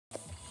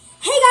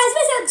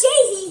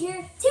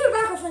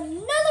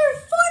another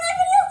Fortnite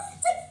video.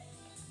 It's like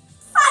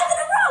 5 in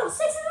a row, 6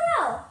 in a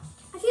row.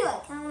 I feel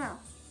like, I don't know.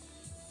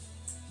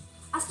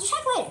 I'll have to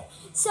check later.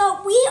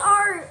 So we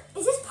are,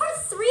 is this part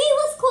 3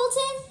 with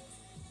Colton?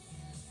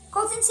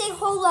 Colton, say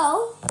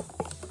hello.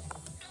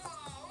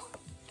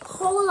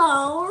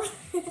 Hello.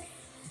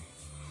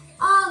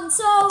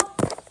 So,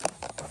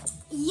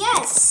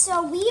 yes,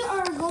 so we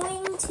are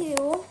going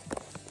to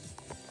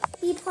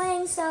be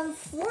playing some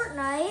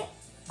Fortnite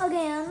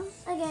again.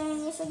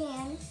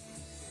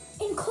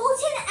 And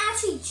Colton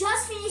actually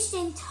just finished the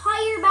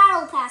entire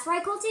battle pass,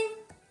 right, Colton?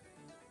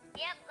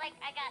 Yep, like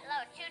I got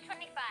level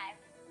 225.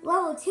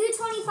 Level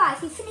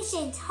 225. He finished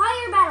the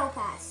entire battle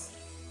pass.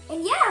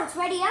 And yeah, it's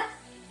ready up.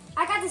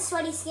 I got the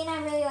sweaty skin. I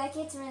really like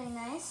it. It's really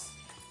nice.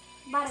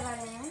 Bada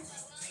bada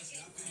nice.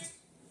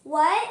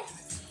 What?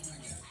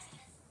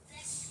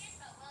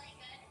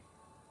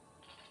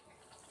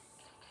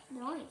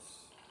 Nice.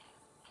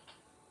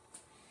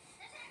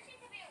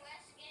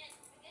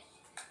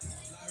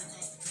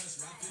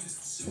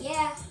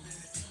 Yeah.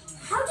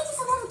 How did you get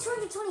to level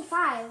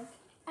 225?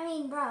 I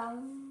mean, bro.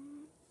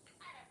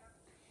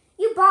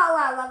 You bought a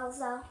lot of levels,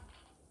 though. I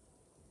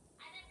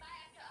didn't buy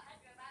up to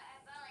 100, but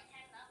I bought like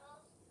 10 levels.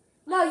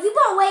 No, you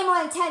bought way more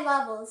than 10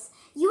 levels.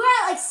 You were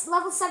at like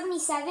level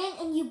 77,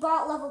 and you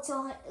bought level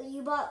 200.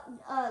 You bought like.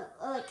 Oh,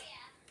 yeah,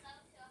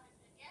 level 200.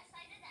 Yes,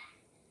 I did that.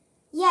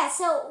 Yeah.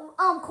 So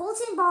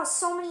Colton bought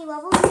so many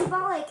levels. He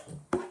bought like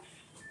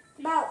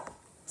about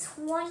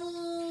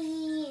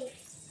 20.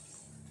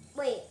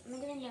 Wait, am I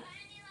doing that?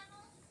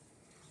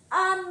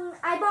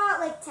 I bought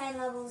like 10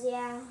 levels.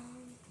 Yeah.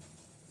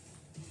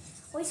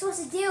 What are you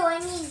supposed to do? I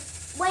mean,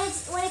 when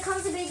it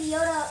comes to Baby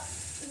Yoda,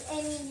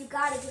 I mean, you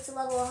gotta get to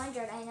level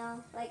 100. I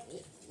know, like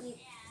you.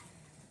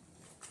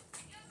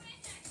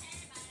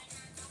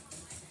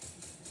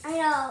 I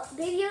know,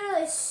 Baby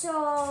Yoda is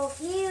so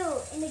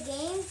cute in the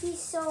game. He's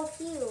so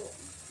cute.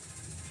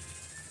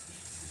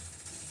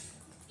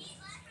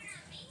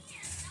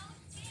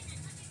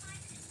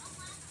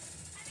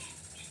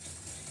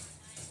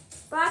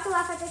 Bro, I can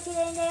laugh at the kid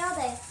any day, all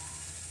day.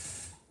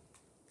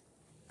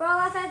 Bro,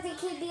 laugh at the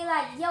kid, be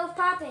like, yo,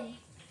 poppin'.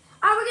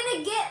 Are we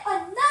gonna get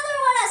another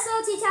one at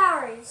Salty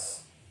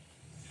Towers?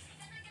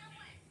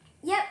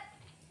 Yep.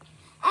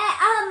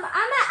 And,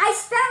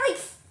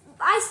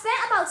 I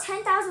spent about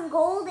 10,000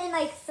 gold in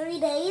like 3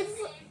 days.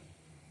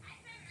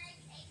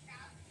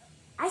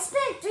 I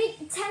spent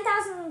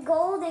 10,000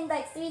 gold in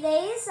like 3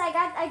 days.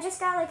 I just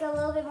got like a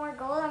little bit more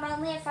gold. I'm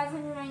only at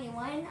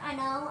 591. I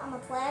know, I'm a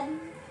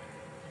pleb.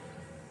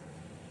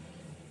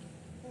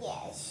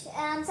 Yes.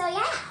 So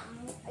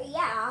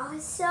yeah.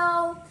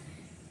 So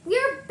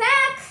we're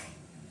back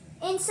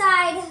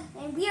inside,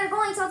 and we are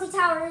going to Salty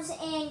Towers,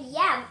 and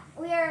yeah,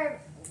 we're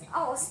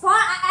spawn.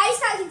 I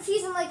just got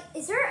confused. I'm like,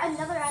 is there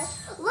another island?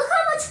 Look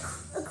how much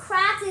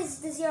craft is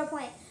the 0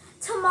 point.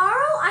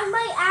 Tomorrow I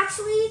might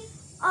actually.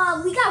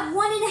 We got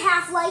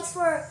 1.5 likes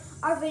for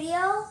our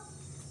video.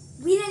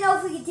 We didn't know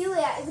if we could do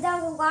it.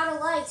 That was a lot of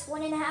likes.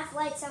 1.5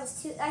 likes. That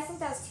was too. I think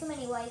that was too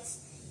many likes.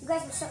 You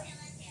guys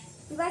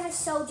are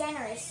so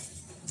generous.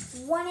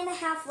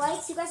 1.5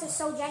 likes. You guys are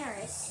so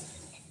generous.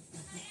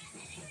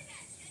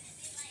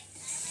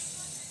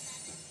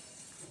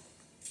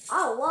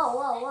 Oh,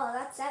 whoa.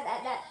 That's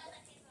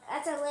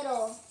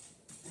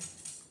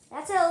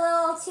a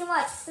little too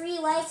much. 3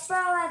 likes,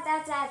 bro.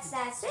 That's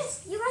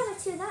just, you guys are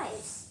too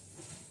nice.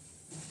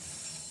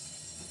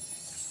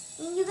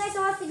 I mean, you guys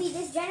don't have to be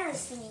this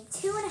generous to me.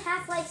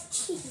 2.5 likes,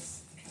 jeez.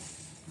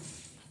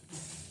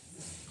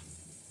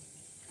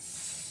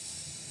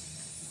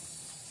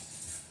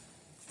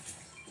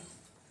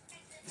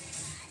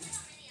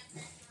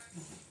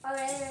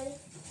 Ready?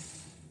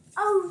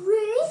 Oh,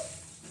 really?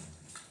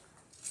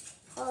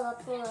 Hold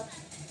up. Bro,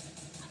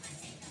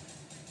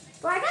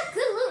 I got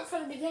good loot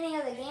from the beginning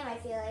of the game, I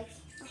feel like.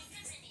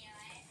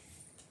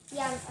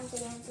 Yeah, I'm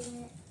taking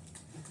it.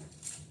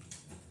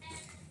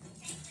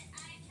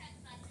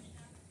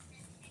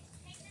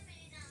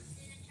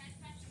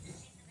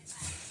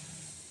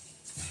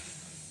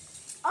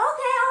 Okay,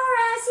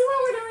 alright, I see what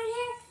we're doing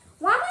here.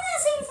 Why am I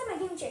not saying something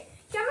my game chair?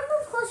 Can I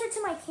move closer to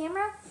my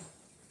camera?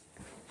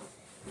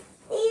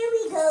 Here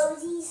we go,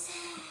 geez.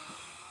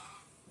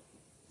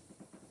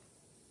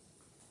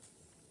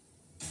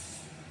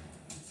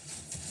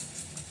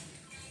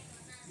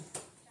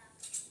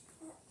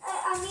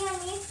 On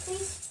me,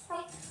 please.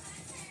 Wait.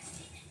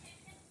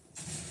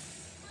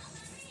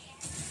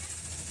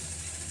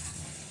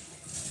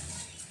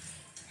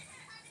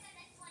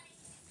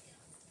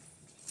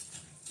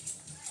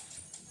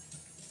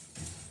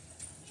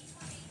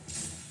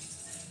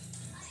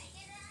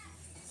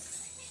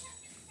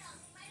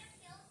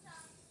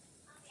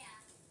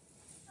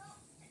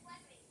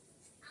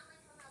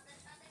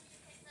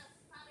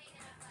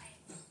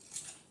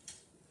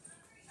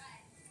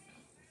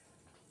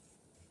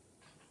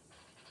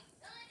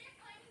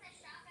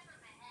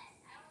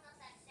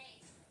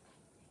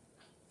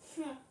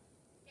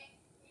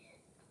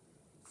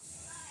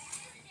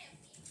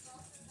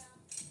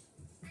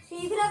 So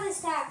you could have this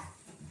stack.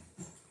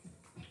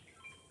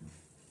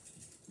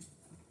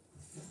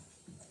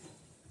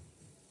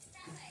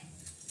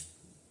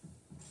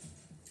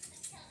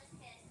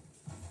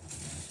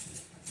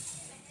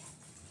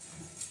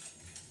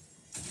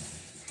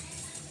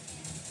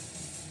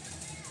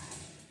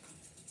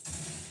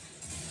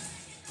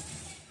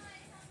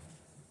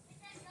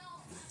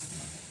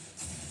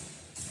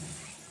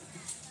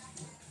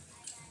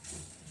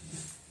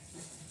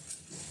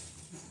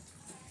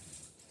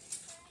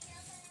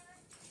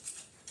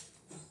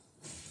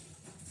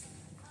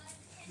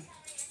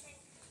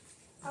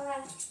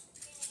 Okay.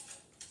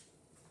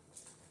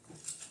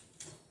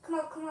 Come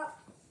up, come up.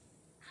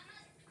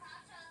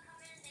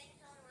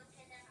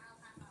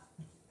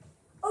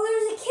 Oh,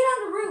 there's a kid on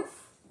the roof.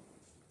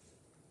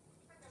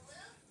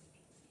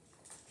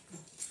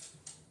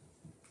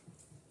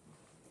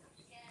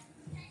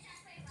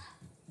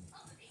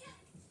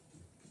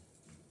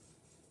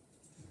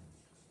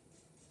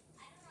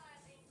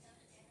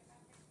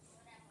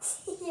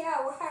 Yeah,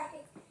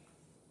 why?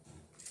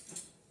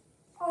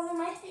 Oh, there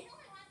might be.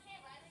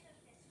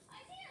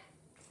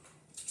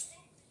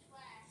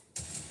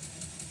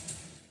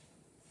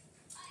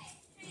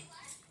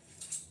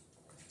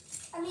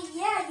 I mean,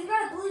 yeah, you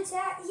got a blue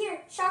tag.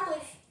 Here,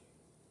 shockwave.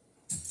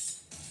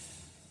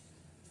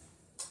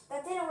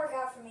 That didn't work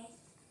out for me.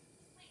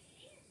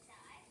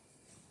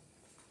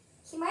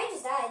 He might have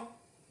just died.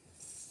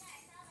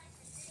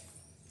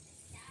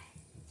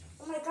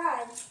 Oh my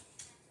god.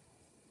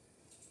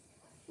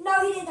 No,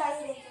 he didn't die.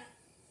 He didn't die.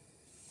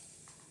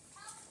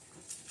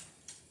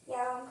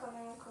 Yeah, I'm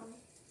coming.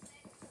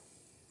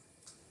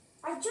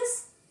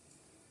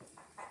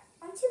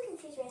 I'm too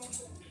confused right now.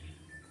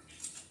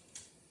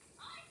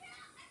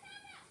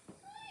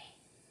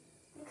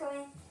 I'm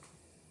coming.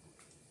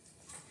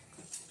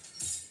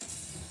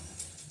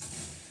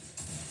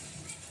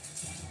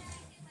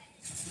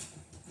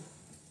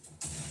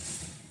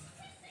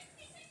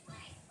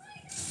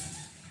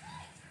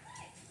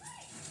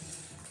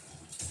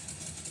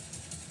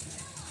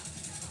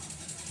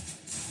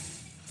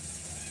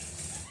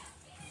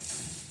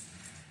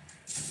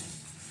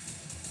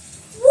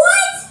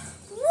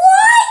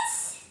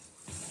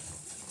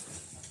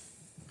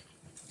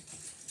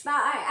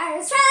 Alright,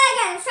 let's try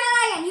that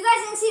again. You guys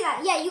didn't see that.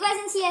 Yeah, you guys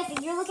didn't see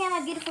anything. You're looking at my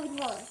beautiful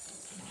controller.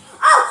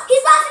 Oh,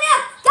 he's laughing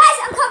up! Guys,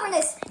 I'm covering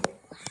this.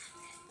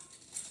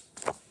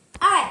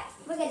 Alright,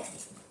 we're good.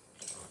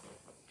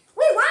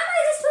 Wait, why am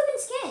I just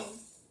flipping skin?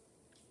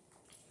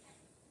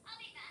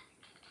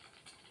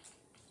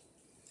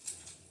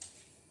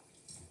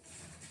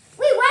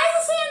 Wait, why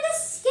does it say I'm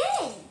this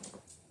skin?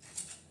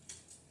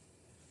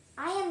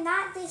 I am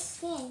not this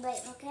skin, but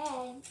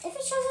okay. If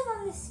it shows up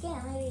on this skin,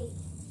 maybe.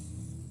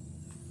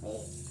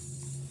 Wait.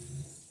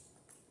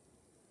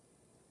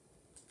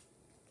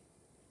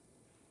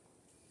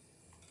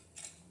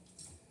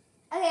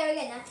 Okay, we're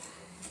good now.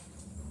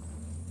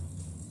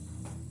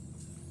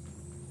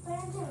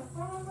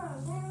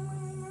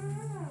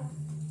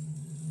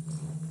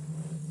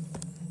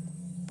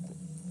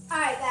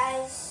 Alright,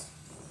 guys.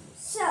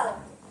 So,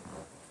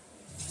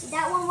 did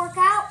that one work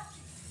out?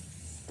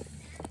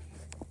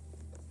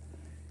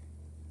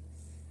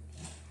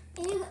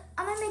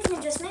 I'm gonna make an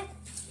adjustment,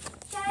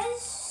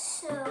 guys.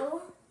 So,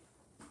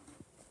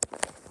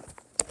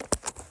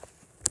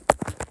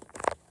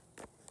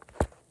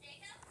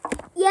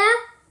 yeah.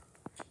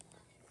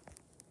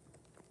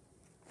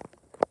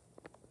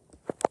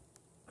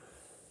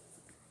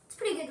 It's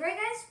pretty good, right,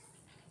 guys?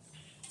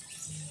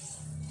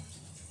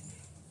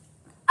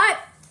 Alright,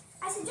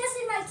 I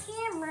suggested my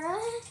camera.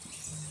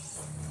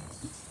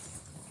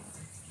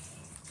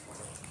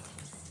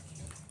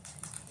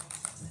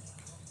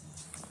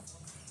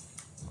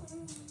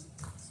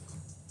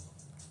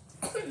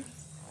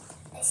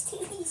 This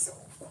TV is so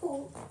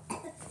cool.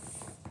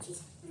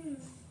 Jeez.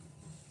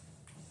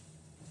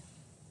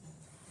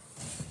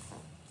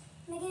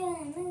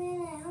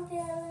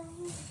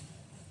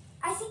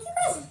 I think you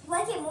guys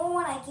like it more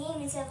when I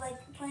game instead of like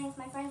playing with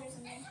my friends or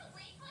something.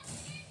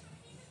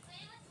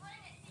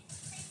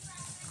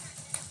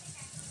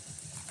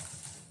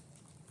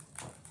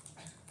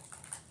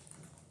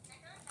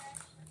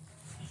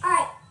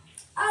 Alright.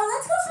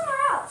 Let's go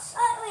somewhere else.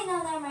 Wait, no,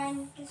 never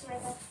mind. It's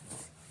right there.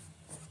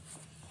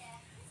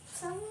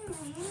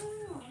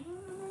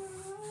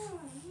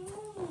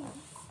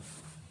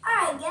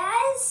 Alright,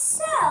 guys.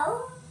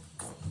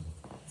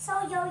 So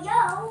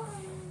yo.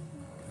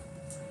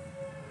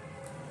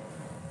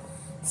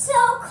 So,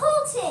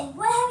 Colton,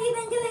 what have you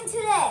been doing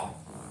today?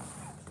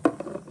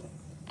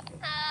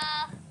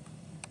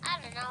 I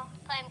don't know.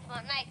 Playing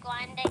Fortnite,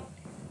 grinding.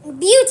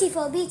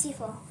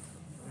 Beautiful.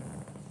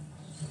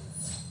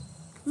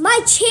 My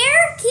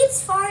chair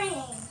keeps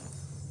farting.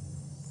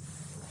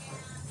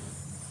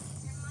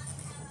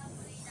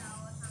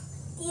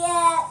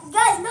 Yeah,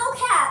 guys, no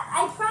cap.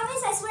 I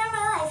promise, I swear on my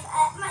life.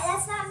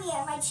 That's not me,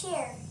 my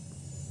chair.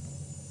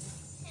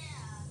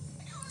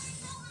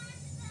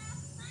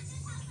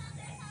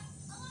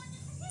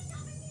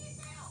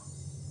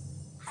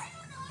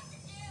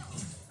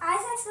 I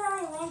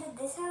accidentally landed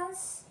this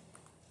house.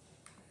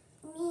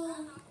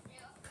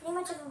 Pretty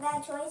much a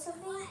bad choice of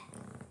me.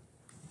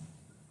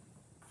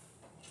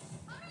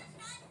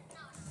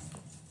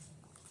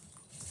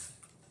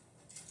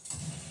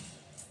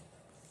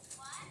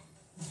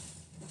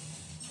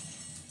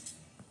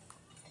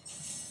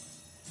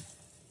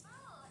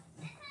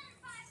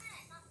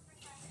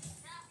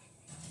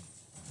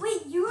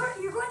 Wait,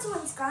 you're going to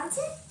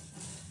Wisconsin?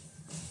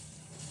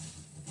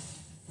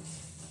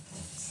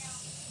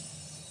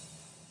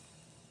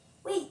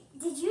 Wait,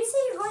 did you say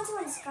you're going to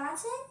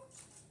Wisconsin?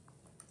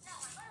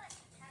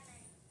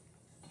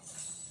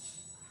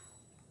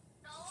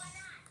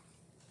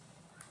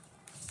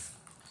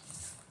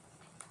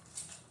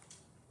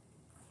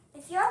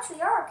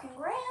 actually are.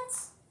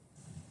 Congrats.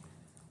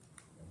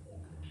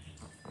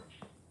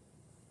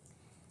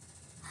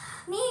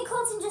 Me and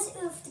Colton just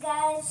oofed,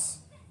 guys.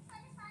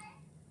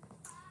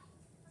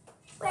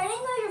 Wait, I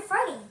didn't know you were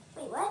fighting.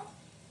 Wait, what?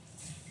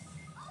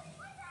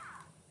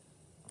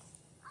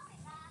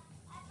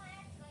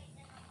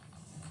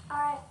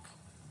 Alright.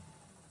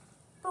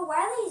 But why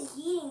are they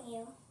eating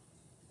you?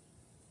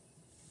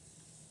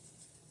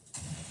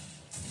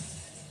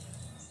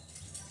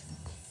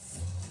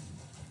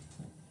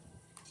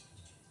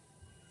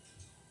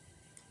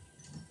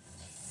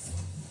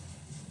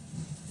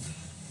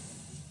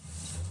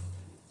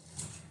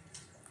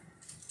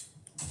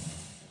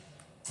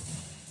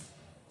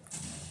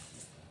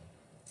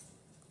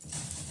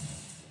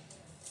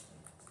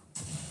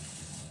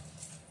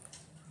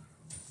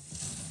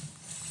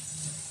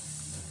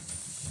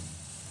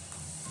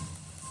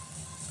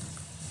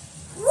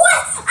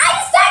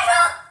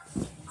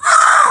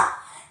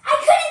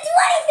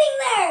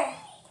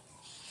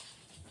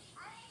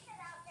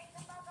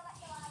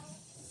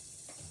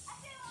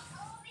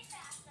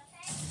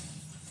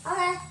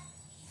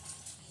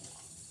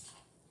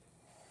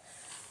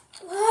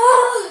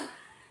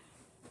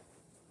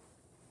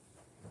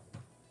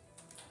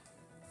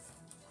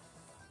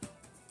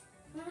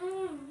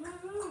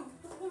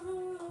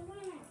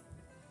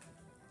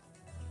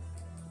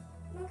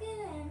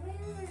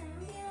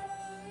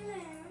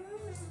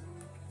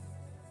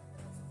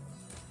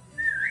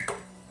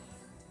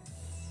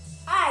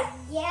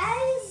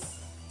 Yes.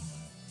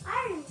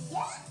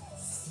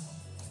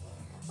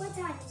 What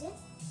time is it?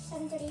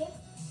 7:38.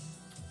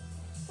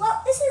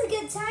 Well, this is a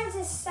good time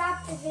to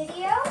stop the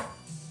video.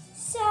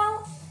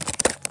 So,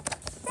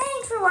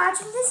 thanks for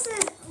watching.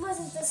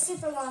 Wasn't a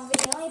super long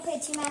video. I only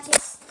played 2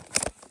 matches.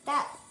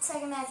 That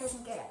second match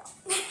wasn't good at all.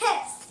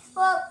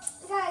 Well,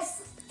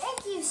 guys,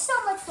 thank you so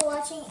much for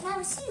watching, and I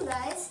will see you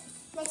guys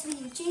next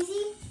video.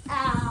 Cheesy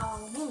out.